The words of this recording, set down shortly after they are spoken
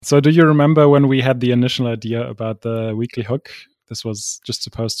So do you remember when we had the initial idea about the Weekly Hook? This was just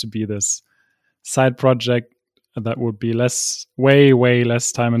supposed to be this side project that would be way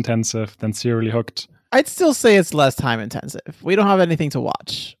less time intensive than Serially Hooked. I'd still say it's less time intensive. We don't have anything to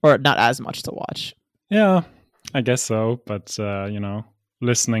watch, or not as much to watch. Yeah, I guess so. But,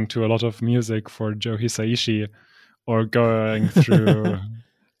 listening to a lot of music for Joe Hisaishi or going through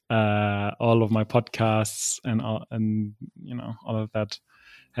all of my podcasts and all of that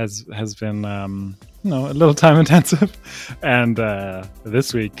has been a little time intensive. And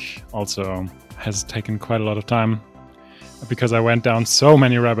this week also has taken quite a lot of time because I went down so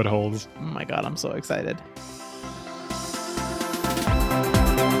many rabbit holes. Oh my God, I'm so excited.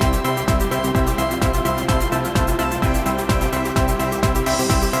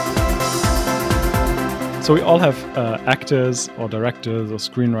 So we all have actors or directors or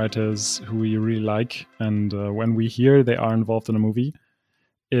screenwriters who we really like. And when we hear they are involved in a movie,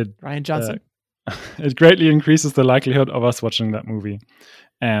 Rian Johnson. It greatly increases the likelihood of us watching that movie.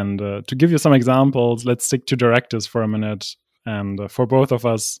 And to give you some examples, let's stick to directors for a minute. And for both of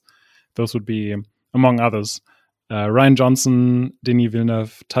us, those would be, among others, Rian Johnson, Denis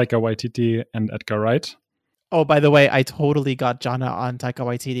Villeneuve, Taika Waititi, and Edgar Wright. Oh, by the way, I totally got Jana on Taika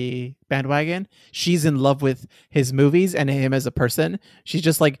Waititi bandwagon. She's in love with his movies and him as a person. She's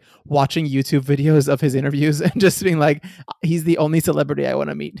just like watching YouTube videos of his interviews and just being like, he's the only celebrity I want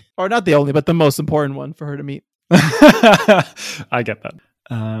to meet. Or not the only, but the most important one for her to meet. I get that.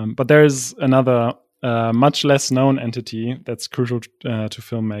 But there's another much less known entity that's crucial to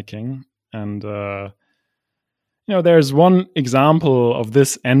filmmaking. And, there's one example of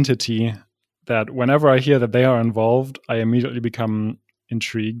this entity that whenever I hear that they are involved, I immediately become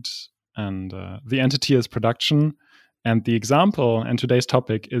intrigued. And the entity is production. And the example and today's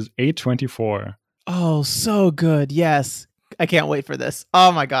topic is A24. Oh, so good. Yes. I can't wait for this.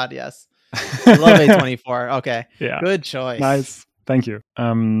 Oh my God, yes. I love A24. Okay. Yeah. Good choice. Nice. Thank you.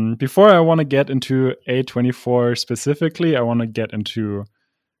 Before I want to get into A24 specifically, I want to get into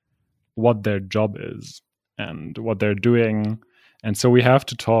what their job is and what they're doing. And so we have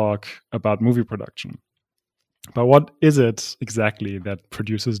to talk about movie production. But what is it exactly that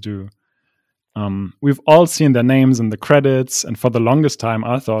producers do? We've all seen their names in the credits, and for the longest time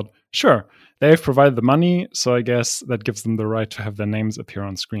I thought, sure, they've provided the money, so I guess that gives them the right to have their names appear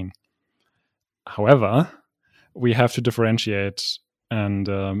on screen. However, we have to differentiate, and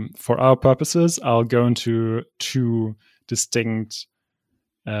for our purposes, I'll go into two distinct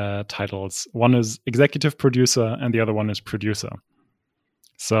titles. One is executive producer, and the other one is producer.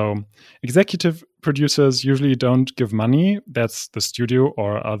 So executive producers usually don't give money. That's the studio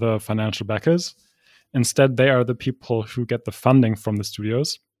or other financial backers. Instead, they are the people who get the funding from the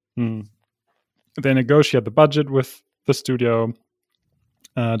studios. They negotiate the budget with the studio,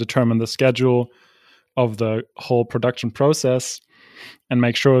 determine the schedule of the whole production process, and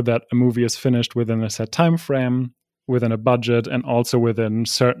make sure that a movie is finished within a set time frame, within a budget, and also within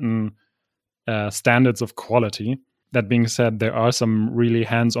certain standards of quality. That being said, there are some really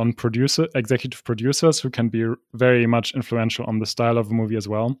hands-on executive producers who can be very much influential on the style of a movie as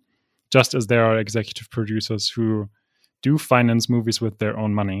well, just as there are executive producers who do finance movies with their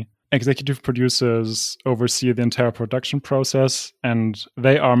own money. Executive producers oversee the entire production process, and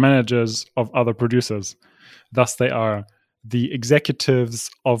they are managers of other producers. Thus, they are the executives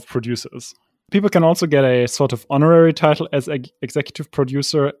of producers. People can also get a sort of honorary title as executive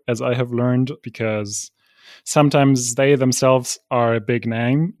producer, as I have learned, because sometimes they themselves are a big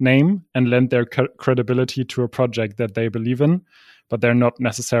name and lend their credibility to a project that they believe in, but they're not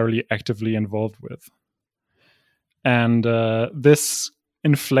necessarily actively involved with. And this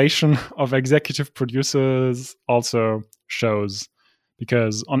inflation of executive producers also shows,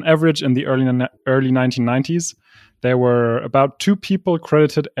 because on average in the early 1990s, there were about 2 people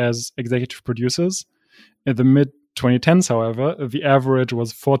credited as executive producers. In the mid-2010s, however, the average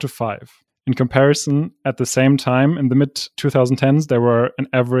was 4 to 5. In comparison, at the same time, in the mid-2010s, there were an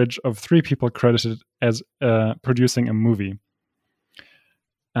average of 3 people credited as producing a movie.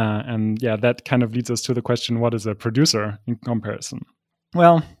 And that kind of leads us to the question, what is a producer in comparison?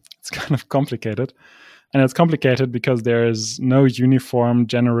 Well, it's kind of complicated. And it's complicated because there is no uniform,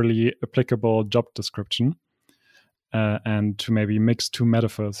 generally applicable job description. And to maybe mix 2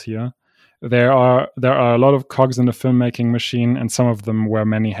 metaphors here, there are a lot of cogs in the filmmaking machine, and some of them wear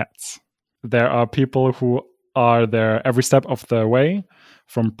many hats. There are people who are there every step of the way,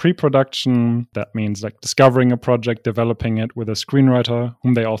 from pre-production, that means like discovering a project, developing it with a screenwriter,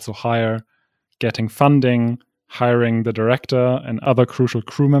 whom they also hire, getting funding, hiring the director and other crucial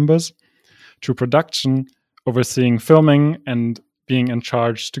crew members, to production, overseeing filming and being in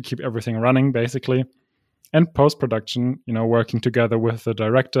charge to keep everything running, basically. And post-production, working together with the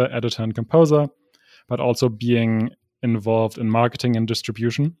director, editor, and composer, but also being involved in marketing and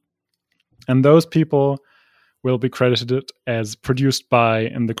distribution. And those people will be credited as produced by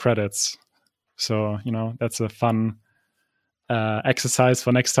in the credits. So, that's a fun exercise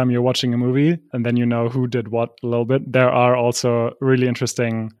for next time you're watching a movie, and then you know who did what a little bit. There are also really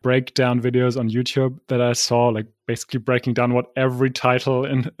interesting breakdown videos on YouTube that I saw, like basically breaking down what every title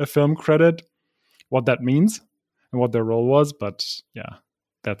in a film credit, what that means and what their role was. But yeah,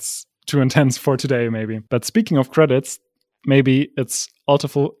 that's too intense for today, maybe. But speaking of credits, maybe its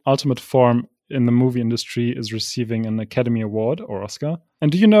ultimate form in the movie industry is receiving an Academy Award or Oscar.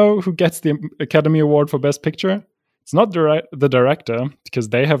 And do you know who gets the Academy Award for Best Picture? It's not the director, because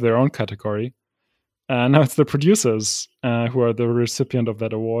they have their own category. No, it's the producers who are the recipient of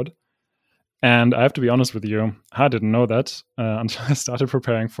that award. And I have to be honest with you, I didn't know that until I started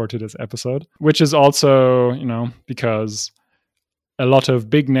preparing for today's episode, which is also, because a lot of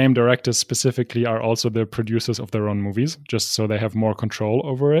big name directors specifically are also the producers of their own movies, just so they have more control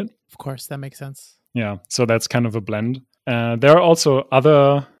over it. Of course, that makes sense. Yeah, so that's kind of a blend. There are also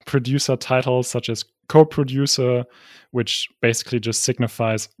other producer titles, such as co-producer, which basically just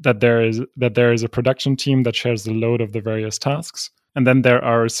signifies that there is a production team that shares the load of the various tasks. And then there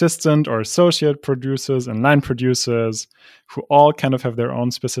are assistant or associate producers and line producers who all kind of have their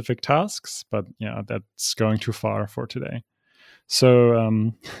own specific tasks. But yeah, that's going too far for today.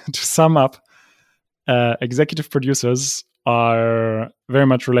 So to sum up, executive producers are very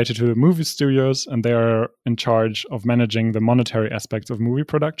much related to the movie studios, and they are in charge of managing the monetary aspects of movie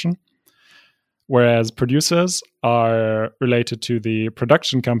production. Whereas producers are related to the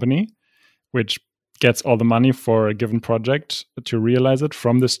production company, which gets all the money for a given project to realize it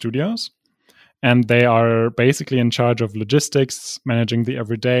from the studios. And they are basically in charge of logistics, managing the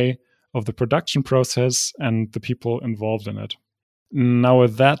everyday of the production process and the people involved in it. Now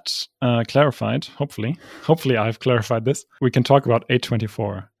with that clarified, hopefully I've clarified this, we can talk about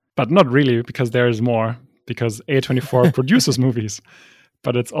A24. But not really, because there is more, because A24 produces movies,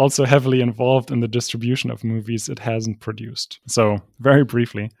 but it's also heavily involved in the distribution of movies it hasn't produced. So very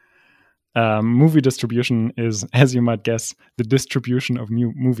briefly, movie distribution is, as you might guess, the distribution of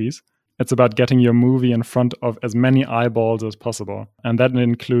movies. It's about getting your movie in front of as many eyeballs as possible. And that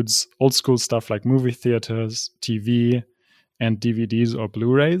includes old school stuff like movie theaters, TV, and DVDs or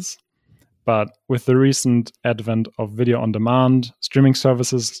Blu-rays. But with the recent advent of video on demand, streaming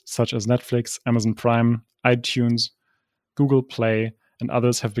services such as Netflix, Amazon Prime, iTunes, Google Play, and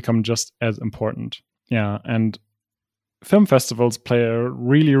others have become just as important. Yeah, and film festivals play a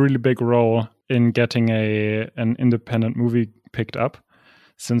really, really big role in getting an independent movie picked up,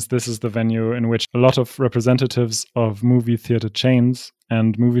 since this is the venue in which a lot of representatives of movie theater chains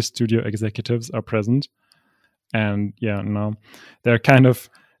and movie studio executives are present. And yeah, they're kind of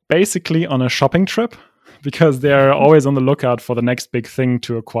basically on a shopping trip, because they're always on the lookout for the next big thing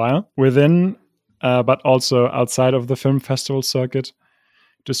to acquire within, but also outside of the film festival circuit.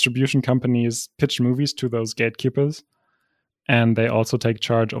 Distribution companies pitch movies to those gatekeepers, and they also take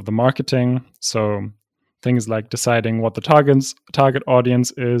charge of the marketing. So things like deciding what the target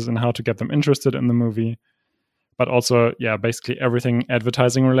audience is and how to get them interested in the movie. But also, yeah, basically everything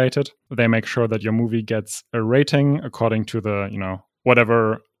advertising related. They make sure that your movie gets a rating according to the,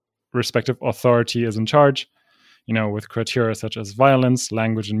 whatever respective authority is in charge, with criteria such as violence,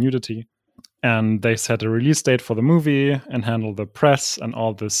 language, and nudity. And they set a release date for the movie and handle the press and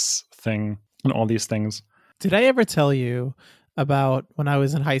all these things. Did I ever tell you about when I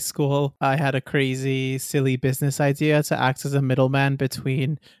was in high school, I had a crazy, silly business idea to act as a middleman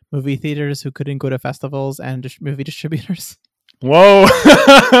between movie theaters who couldn't go to festivals and movie distributors? Whoa.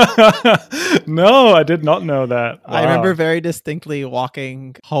 No, I did not know that. Wow. I remember very distinctly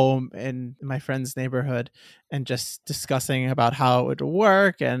walking home in my friend's neighborhood and just discussing about how it would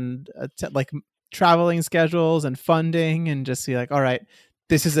work and traveling schedules and funding, and just be like, all right,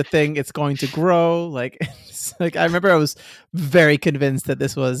 this is a thing, it's going to grow. I remember I was very convinced that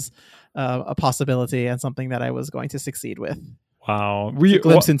this was a possibility and something that I was going to succeed with. Wow. A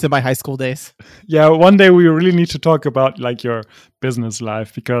glimpse into my high school days. Yeah, one day we really need to talk about your business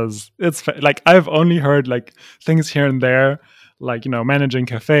life, because it's I've only heard things here and there, managing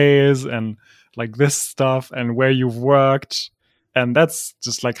cafes and this stuff and where you've worked. And that's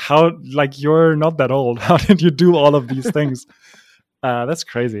just how you're not that old. How did you do all of these things? That's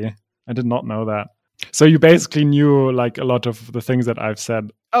crazy. I did not know that. So you basically knew a lot of the things that I've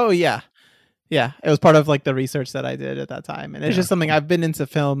said. Oh, yeah. Yeah, it was part of the research that I did at that time. And it's just something, I've been into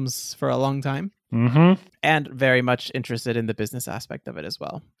films for a long time. and very much interested in the business aspect of it as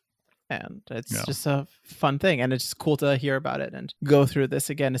well. And it's just a fun thing, and it's just cool to hear about it and go through this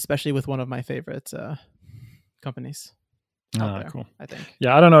again, especially with one of my favorite companies. Cool. I think.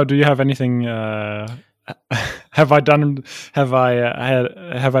 Yeah, I don't know. Do you have anything? Have I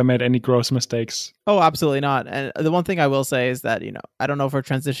made any gross mistakes? Oh, absolutely not. And the one thing I will say is that, I don't know if we're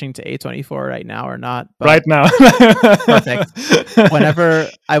transitioning to A24 right now or not. But right now. Perfect. Whenever,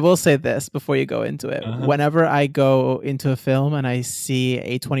 I will say this before you go into it. Whenever I go into a film and I see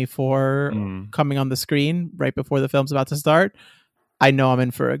A24 coming on the screen right before the film's about to start, I know I'm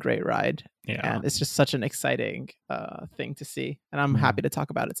in for a great ride. Yeah. And it's just such an exciting thing to see. And I'm happy to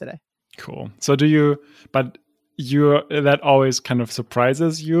talk about it today. Cool. So that always kind of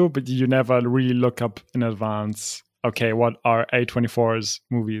surprises you, but you never really look up in advance, okay, what are A24's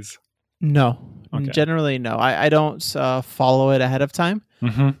movies? No, generally no. I don't follow it ahead of time,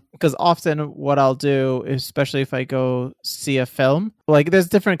 because often what I'll do, especially if I go see a film, like there's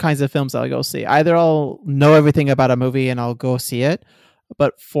different kinds of films I'll go see. Either I'll know everything about a movie and I'll go see it,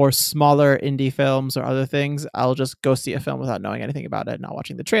 but for smaller indie films or other things, I'll just go see a film without knowing anything about it, not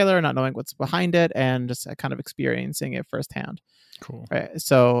watching the trailer, not knowing what's behind it, and just kind of experiencing it firsthand. Cool. Right.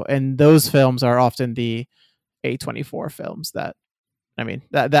 So, and those films are often the A24 films that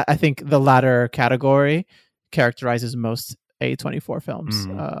I think the latter category characterizes most A24 films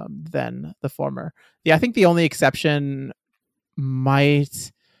than the former. Yeah, I think the only exception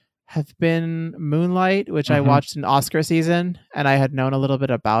might have been Moonlight, which I watched in Oscar season, and I had known a little bit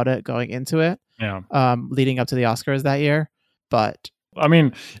about it going into it. Yeah. Leading up to the Oscars that year. But I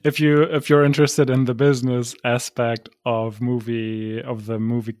mean, if you're interested in the business aspect of the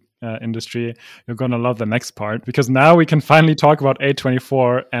movie industry, you're gonna love the next part, because now we can finally talk about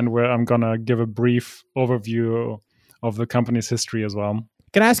A24, and where I'm gonna give a brief overview of the company's history as well.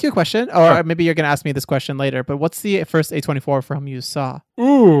 Can I ask you a question? Or maybe you're going to ask me this question later, but what's the first A24 film you saw?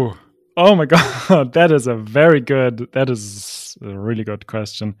 Ooh, oh my God. That is a really good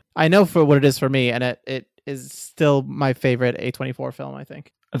question. I know for what it is for me, and it is still my favorite A24 film, I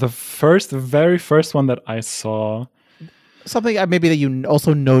think. The very first one that I saw. Something maybe that you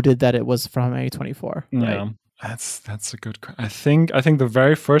also noted that it was from A24. Yeah, right? That's a good question. I think the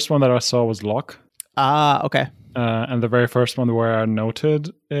very first one that I saw was Locke. Ah, okay. And the very first one where I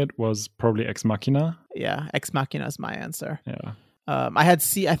noted it was probably Ex Machina. Yeah, Ex Machina is my answer. Yeah. I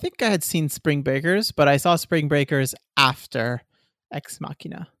think I had seen Spring Breakers, but I saw Spring Breakers after Ex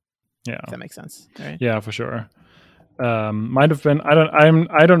Machina. Yeah. If that makes sense. Right? Yeah, for sure. Might have been.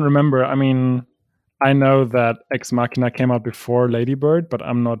 I don't remember. I mean, I know that Ex Machina came out before Lady Bird, but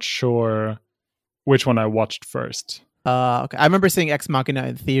I'm not sure which one I watched first. Okay. I remember seeing Ex Machina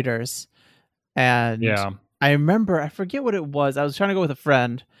in theaters, and yeah. I forget what it was. I was trying to go with a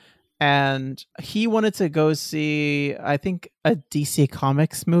friend, and he wanted to go see, I think, a DC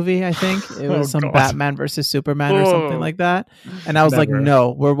Comics movie. I think it was some Batman versus Superman or something like that. And I was like, no,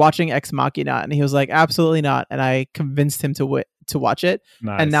 we're watching Ex Machina. And he was like, absolutely not. And I convinced him to watch it.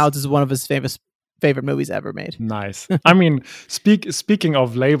 Nice. And now this is one of his favorite movies ever made. Nice. I mean, speaking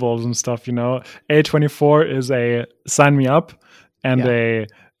of labels and stuff, A24 is a sign me up, and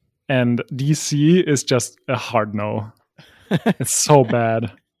and DC is just a hard no. It's so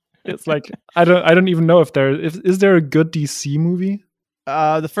bad. It's like I don't even know if is there a good DC movie?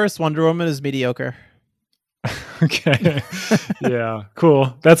 The first Wonder Woman is mediocre. Okay. Yeah,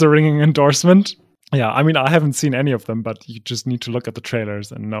 cool. That's a ringing endorsement. Yeah, I mean, I haven't seen any of them, but you just need to look at the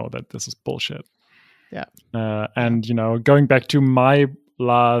trailers and know that this is bullshit. Yeah. And going back to my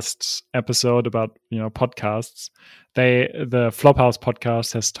last episode about podcasts, the Flophouse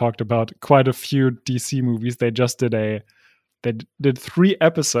podcast has talked about quite a few DC movies. They just did 3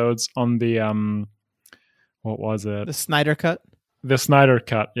 episodes on the what was it? The Snyder Cut. The Snyder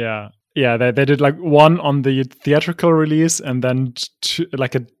Cut, yeah. They did like one on the theatrical release, and then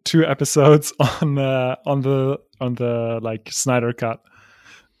 2 episodes on the like Snyder Cut.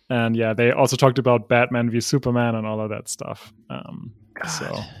 And yeah, they also talked about Batman v Superman and all of that stuff.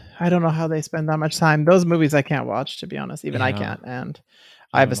 So I don't know how they spend that much time. Those movies I can't watch, to be honest. Even I can't, and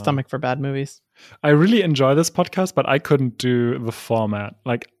I have a stomach for bad movies. I really enjoy this podcast, but I couldn't do the format.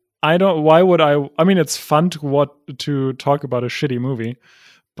 Like, I don't. Why would I? I mean, it's fun to talk about a shitty movie,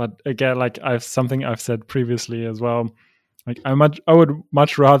 but again, like I've said previously as well. Like I would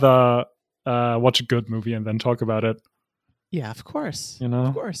much rather watch a good movie and then talk about it. Yeah, of course.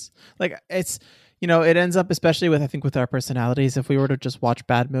 Of course. Like it's. It ends up, especially with our personalities, if we were to just watch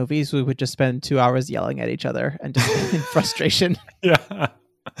bad movies, we would just spend 2 hours yelling at each other and just in frustration. Yeah.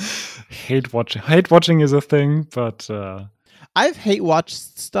 Hate watching is a thing, but I've hate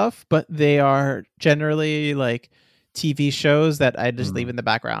watched stuff, but they are generally like TV shows that I just leave in the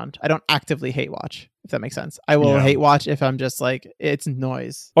background. I don't actively hate watch, if that makes sense. I will hate watch if I'm just like, it's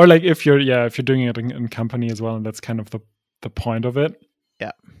noise. Or like if you're doing it in company as well, and that's kind of the point of it.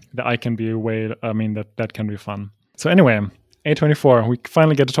 Yeah. The eye can be a way, I mean, that can be fun. So anyway, A24, we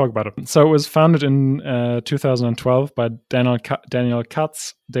finally get to talk about it. So it was founded in 2012 by Daniel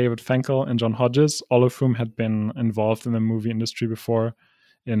Katz, David Finkel, and John Hodges, all of whom had been involved in the movie industry before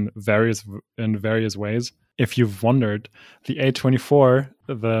in various ways. If you've wondered, the A24,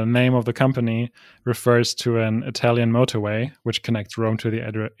 the name of the company, refers to an Italian motorway which connects Rome to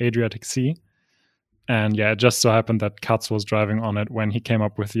the Adriatic Sea. And yeah, it just so happened that Katz was driving on it when he came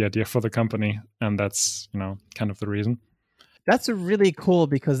up with the idea for the company. And that's, kind of the reason. That's really cool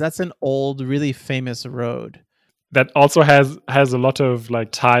because that's an old, really famous road. That also has a lot of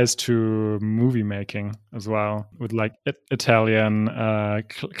like ties to movie making as well, with like Italian,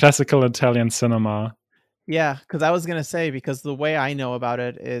 classical Italian cinema. Yeah, because I was going to say, because the way I know about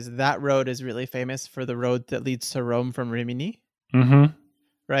it is that road is really famous for the road that leads to Rome from Rimini. Mm-hmm.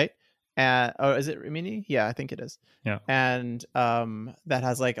 Right? Or is it Rimini? Yeah, I think it is. Yeah. And that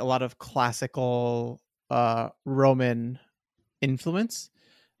has like a lot of classical Roman influence.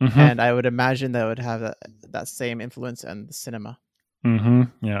 Mm-hmm. And I would imagine that would have that same influence in the cinema. Mm-hmm.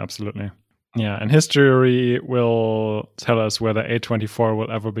 Yeah, absolutely. Yeah, and history will tell us whether A24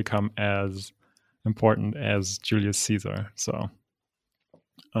 will ever become as important as Julius Caesar. So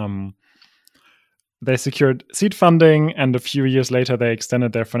they secured seed funding, and a few years later they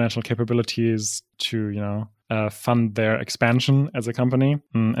extended their financial capabilities to fund their expansion as a company.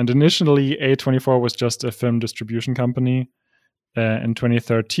 And initially A24 was just a film distribution company. In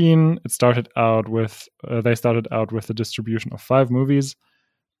 2013 they started out with the distribution of 5 movies,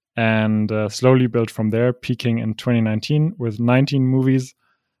 and slowly built from there, peaking in 2019 with 19 movies.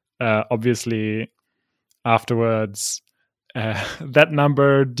 Obviously afterwards that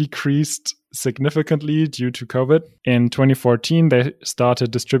number decreased significantly due to COVID. In 2014 they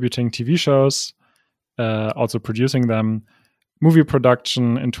started distributing TV shows, also producing them, movie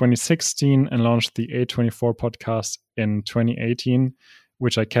production in 2016, and launched the A24 podcast in 2018,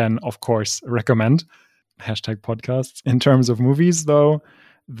 which I can of course recommend. #podcasts. In terms of movies though,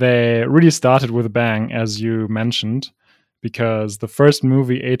 they really started with a bang, as you mentioned, because the first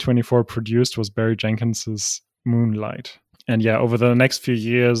movie A24 produced was Barry Jenkins's Moonlight. And yeah, over the next few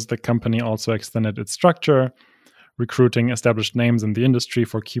years, the company also extended its structure, recruiting established names in the industry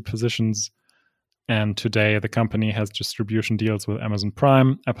for key positions. And today, the company has distribution deals with Amazon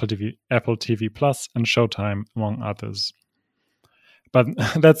Prime, Apple TV Plus, and Showtime, among others. But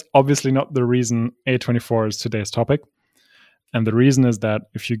that's obviously not the reason A24 is today's topic. And the reason is that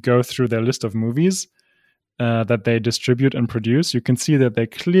if you go through their list of movies that they distribute and produce, you can see that they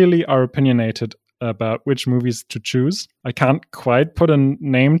clearly are opinionated about which movies to choose. I can't quite put a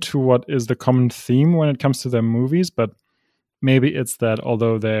name to what is the common theme when it comes to their movies, but maybe it's that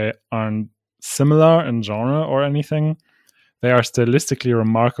although they aren't similar in genre or anything, they are stylistically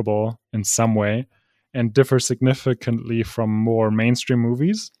remarkable in some way and differ significantly from more mainstream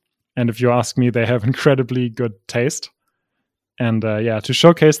movies. And if you ask me, they have incredibly good taste. And to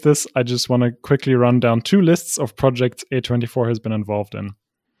showcase this, I just want to quickly run down 2 lists of projects A24 has been involved in.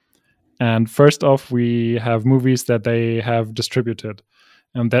 And first off, we have movies that they have distributed.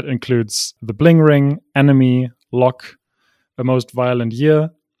 And that includes The Bling Ring, Enemy, Lock, A Most Violent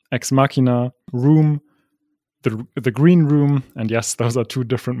Year, Ex Machina, Room, The Green Room, and yes, those are 2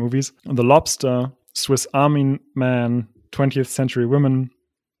 different movies. The Lobster, Swiss Army Man, 20th Century Women,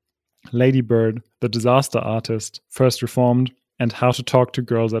 Lady Bird, The Disaster Artist, First Reformed, and How to Talk to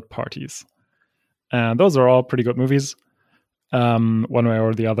Girls at Parties. And those are all pretty good movies, one way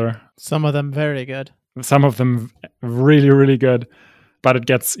or the other. Some of them very good. Some of them really, really good. But it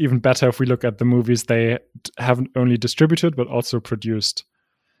gets even better if we look at the movies they haven't only distributed, but also produced.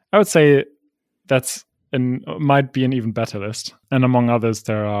 I would say might be an even better list. And among others,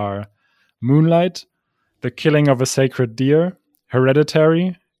 there are Moonlight, The Killing of a Sacred Deer,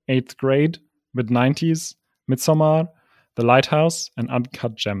 Hereditary, 8th Grade, Mid-90s, Midsommar, The Lighthouse, and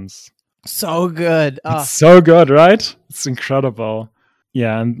Uncut Gems. So good. It's so good, right? It's incredible.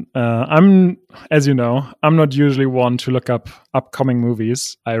 Yeah, and I'm not usually one to look up upcoming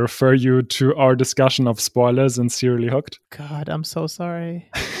movies. I refer you to our discussion of spoilers in Serially Hooked. God, I'm so sorry.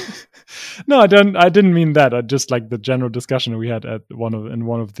 No, I didn't mean that. I just like the general discussion we had in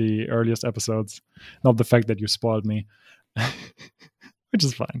one of the earliest episodes. Not the fact that you spoiled me, which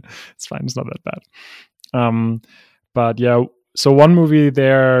is fine. It's fine. It's not that bad. But yeah, so one movie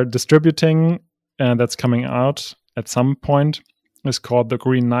they're distributing that's coming out at some point is called The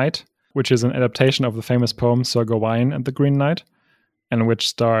Green Knight, which is an adaptation of the famous poem Sir Gawain and the Green Knight, and which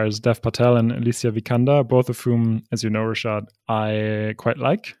stars Dev Patel and Alicia Vikander, both of whom, as you know, Rashad, I quite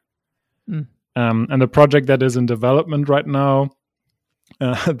like. And the project that is in development right now,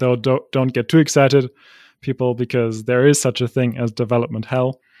 though don't get too excited, people, because there is such a thing as development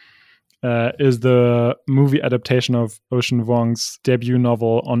hell, is the movie adaptation of Ocean Vuong's debut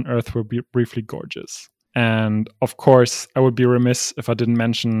novel On Earth We're Briefly Gorgeous. And of course, I would be remiss if I didn't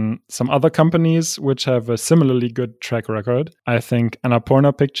mention some other companies which have a similarly good track record. I think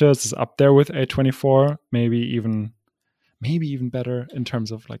Annapurna Pictures is up there with A24, maybe even better in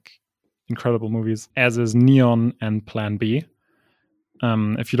terms of like incredible movies, as is Neon and Plan B.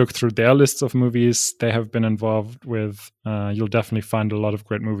 If you look through their lists of movies they have been involved with, you'll definitely find a lot of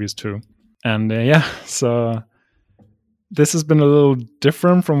great movies too. And so this has been a little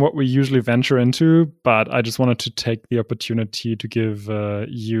different from what we usually venture into, but I just wanted to take the opportunity to give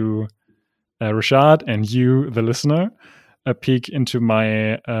you, Rashad, and you, the listener, a peek into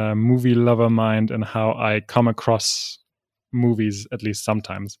my movie lover mind and how I come across movies, at least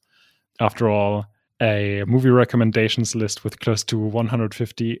sometimes. After all, a movie recommendations list with close to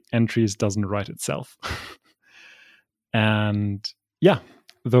 150 entries doesn't write itself. And yeah,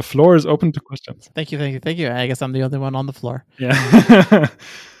 the floor is open to questions. Thank you. I guess I'm the only one on the floor. Yeah.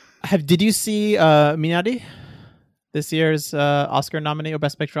 Did you see Minari? This year's Oscar nominee or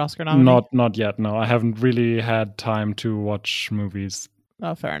Best Picture Oscar nominee? Not yet. No, I haven't really had time to watch movies.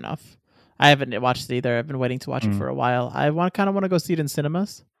 Oh, fair enough. I haven't watched it either. I've been waiting to watch it for a while. I kind of want to go see it in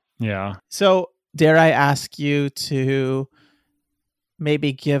cinemas. Yeah. So, dare I ask you to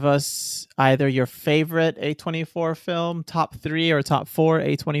maybe give us either your favorite A24 film, top 3 or top 4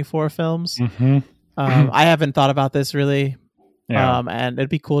 A24 films? Mm-hmm. I haven't thought about this really. Yeah. And it'd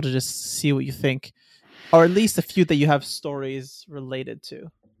be cool to just see what you think, or at least a few that you have stories related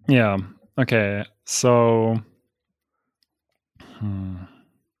to. Yeah. Okay. So,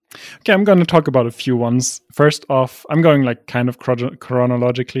 okay, I'm going to talk about a few ones. First off, I'm going like kind of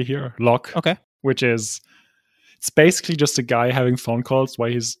chronologically here. Locke. Okay. Which is, it's basically just a guy having phone calls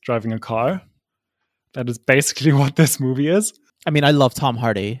while he's driving a car. That is basically what this movie is. I mean, I love Tom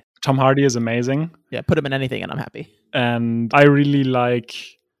Hardy. Tom Hardy is amazing. Yeah, put him in anything and I'm happy. And I really like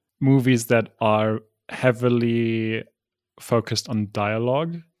movies that are heavily focused on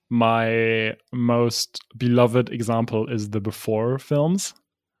dialogue. My most beloved example is the Before films,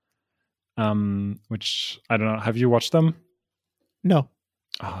 which, I don't know, have you watched them? No.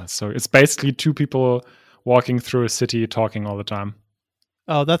 So it's basically two people walking through a city talking all the time.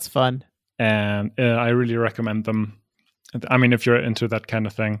 Oh, that's fun. And I really recommend them. I mean, if you're into that kind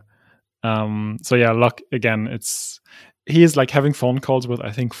of thing. So yeah, Locke, again, he is like having phone calls with, I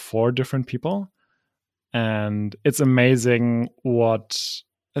think, 4 different people. And it's amazing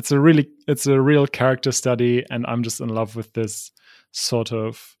it's a real character study. And I'm just in love with this sort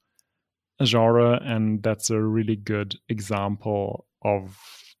of genre. And that's a really good example of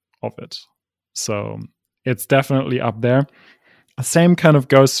it. So it's definitely up there. The same kind of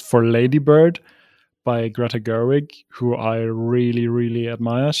goes for Lady Bird by Greta Gerwig, who I really, really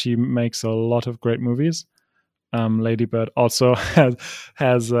admire. She makes a lot of great movies. Lady Bird also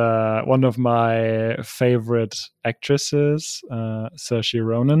has one of my favorite actresses, Saoirse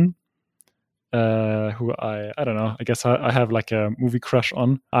Ronan, who I don't know, I guess I have like a movie crush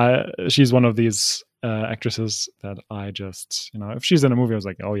on. She's one of these actresses that I just, if she's in a movie, I was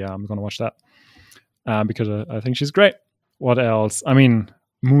like, oh yeah, I'm going to watch that because I think she's great. What else? I mean,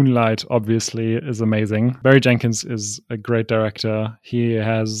 Moonlight obviously is amazing. Barry Jenkins is a great director. He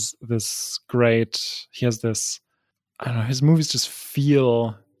has this, I don't know, his movies just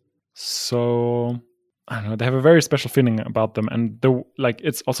feel so, I don't know, they have a very special feeling about them. And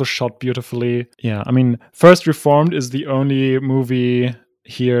it's also shot beautifully. Yeah, I mean, First Reformed is the only movie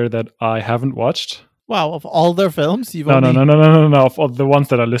here that I haven't watched. Wow, of all their films? No. Of the ones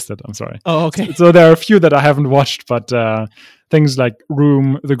that are listed, I'm sorry. Oh, okay. So there are a few that I haven't watched, but things like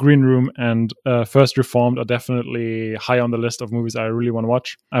Room, The Green Room, and First Reformed are definitely high on the list of movies I really want to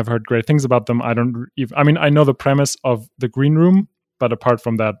watch. I've heard great things about them. I know the premise of The Green Room, but apart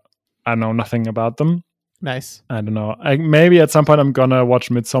from that, I know nothing about them. Nice. I don't know. Maybe at some point I'm gonna watch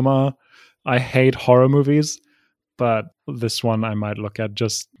Midsommar. I hate horror movies, but this one I might look at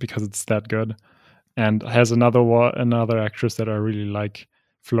just because it's that good. And has another actress that I really like,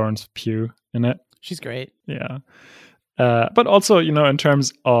 Florence Pugh, in it. She's great. Yeah. But also, in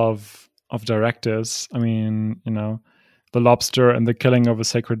terms of directors, I mean, The Lobster and The Killing of a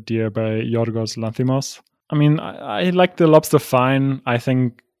Sacred Deer by Yorgos Lanthimos. I mean, I like The Lobster fine. I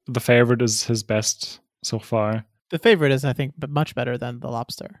think The Favorite is his best so far. The Favorite is, I think, much better than The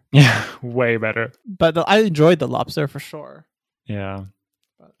Lobster. Yeah, way better. But I enjoyed The Lobster for sure. Yeah.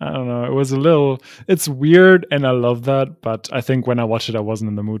 I don't know. It was a little, it's weird and I love that. But I think when I watched it, I wasn't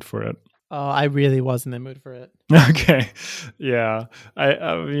in the mood for it. Oh, I really was in the mood for it. Okay. Yeah.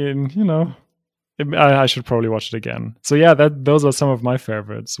 I mean, you know, I should probably watch it again. So yeah, those are some of my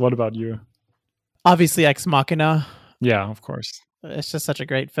favorites. What about you? Obviously, Ex Machina. Yeah, of course. It's just such a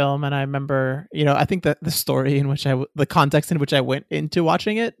great film, and I remember, I think that the story in which the context in which I went into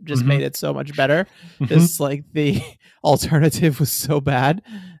watching it just made it so much better. It's like the alternative was so bad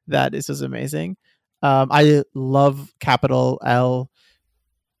that this is amazing. I love Capital L,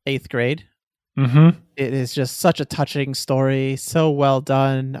 Eighth Grade. It is just such a touching story, so well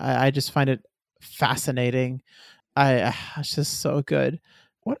done. I just find it fascinating. It's just so good.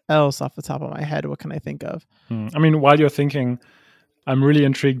 What else off the top of my head? What can I think of? I mean, while you're thinking, I'm really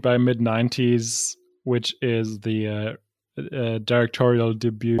intrigued by Mid-90s, which is the directorial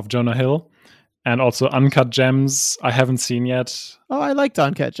debut of Jonah Hill, and also Uncut Gems. I haven't seen yet. Oh, I liked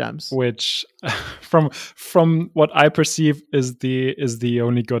Uncut Gems, which, from what I perceive, is the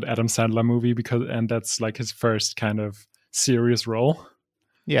only good Adam Sandler movie and that's like his first kind of serious role.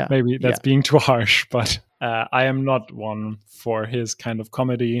 Yeah, maybe that's being too harsh, but I am not one for his kind of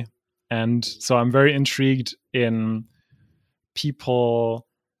comedy, and so I'm very intrigued in people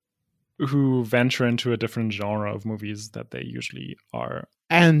who venture into a different genre of movies that they usually are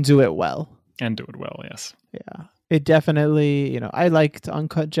and do it well. Yes. Yeah. It definitely, I liked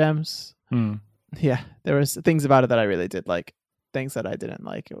Uncut Gems. Yeah, there was things about it that I really did like, things that I didn't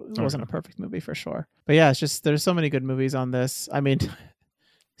like. It wasn't a perfect movie for sure. But yeah, it's just there's so many good movies on this. I mean,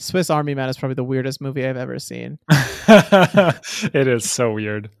 Swiss Army Man is probably the weirdest movie I've ever seen. It is so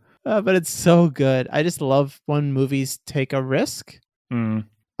weird. But it's so good. I just love when movies take a risk. I'm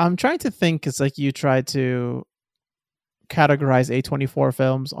trying to think, it's like you try to categorize A24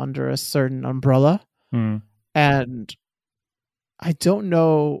 films under a certain umbrella. And I don't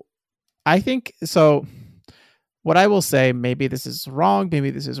know. I think so. What I will say, maybe this is wrong,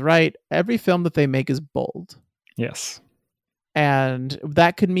 maybe this is right. Every film that they make is bold. Yes. And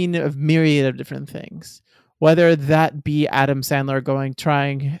that could mean a myriad of different things. Whether that be Adam Sandler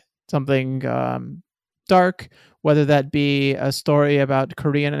trying something dark, whether that be a story about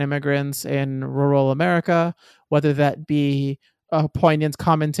Korean immigrants in rural America, whether that be a poignant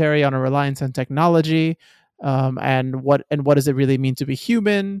commentary on a reliance on technology, and what does it really mean to be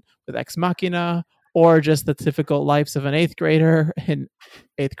human with Ex Machina, or just the typical lives of an eighth grader in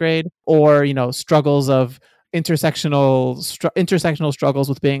eighth grade, or struggles of intersectional struggles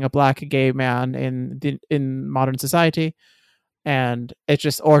with being a Black gay man in modern society. And it's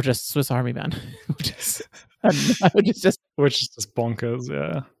just Swiss Army Man, which is just bonkers.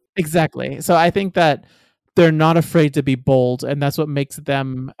 Yeah, exactly. So I think that they're not afraid to be bold, and that's what makes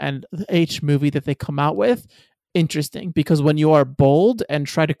them and each movie that they come out with interesting. Because when you are bold and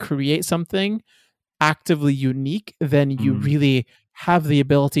try to create something actively unique, then you really have the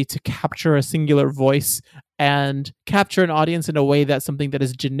ability to capture a singular voice and capture an audience in a way that something that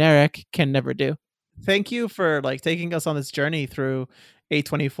is generic can never do. Thank you for taking us on this journey through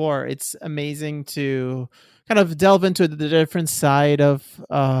A24. It's amazing to kind of delve into the different side of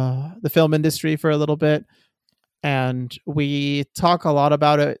the film industry for a little bit. And we talk a lot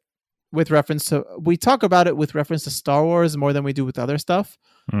about it with reference to Star Wars more than we do with other stuff.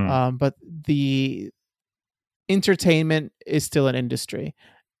 But the entertainment is still an industry,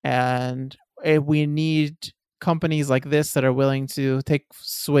 and we need companies like this that are willing to take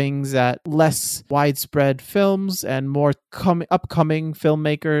swings at less widespread films and more upcoming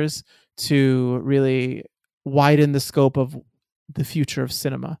filmmakers to really widen the scope of the future of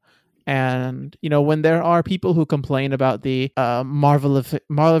cinema. And when there are people who complain about the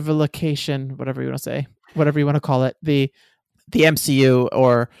Marvelification, whatever you want to call it, the MCU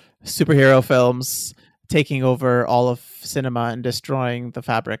or superhero films taking over all of cinema and destroying the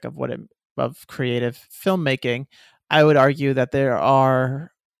fabric of of creative filmmaking, I would argue that there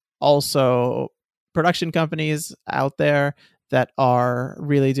are also production companies out there that are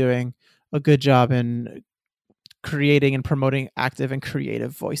really doing a good job in creating and promoting active and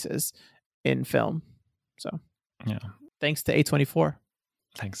creative voices in film. So yeah, thanks to A24.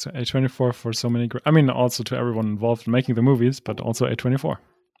 Thanks to A24 for so many also to everyone involved in making the movies, but also A24.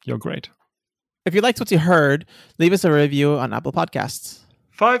 You're great. If you liked what you heard, leave us a review on Apple Podcasts.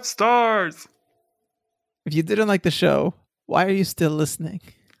 5 stars. If you didn't like the show, why are you still listening?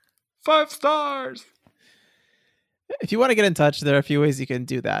 5 stars. If you want to get in touch, there are a few ways you can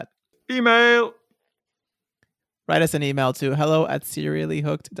do that. Email. Write us an email to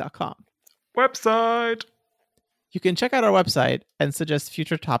hello@seriallyhooked.com. Website. You can check out our website and suggest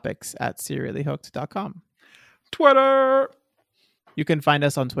future topics at seriallyhooked.com. Twitter. You can find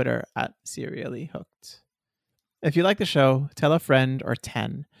us on Twitter at seriallyhooked. If you like the show, tell a friend or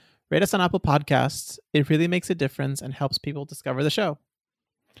 10. Rate us on Apple Podcasts. It really makes a difference and helps people discover the show.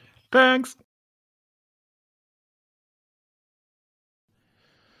 Thanks.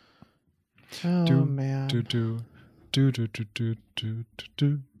 Oh, man.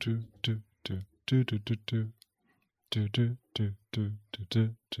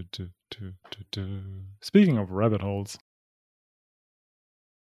 Speaking of rabbit holes.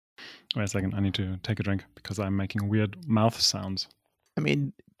 Wait a second, I need to take a drink because I'm making weird mouth sounds. I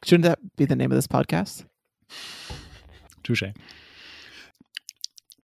mean, shouldn't that be the name of this podcast? Touche.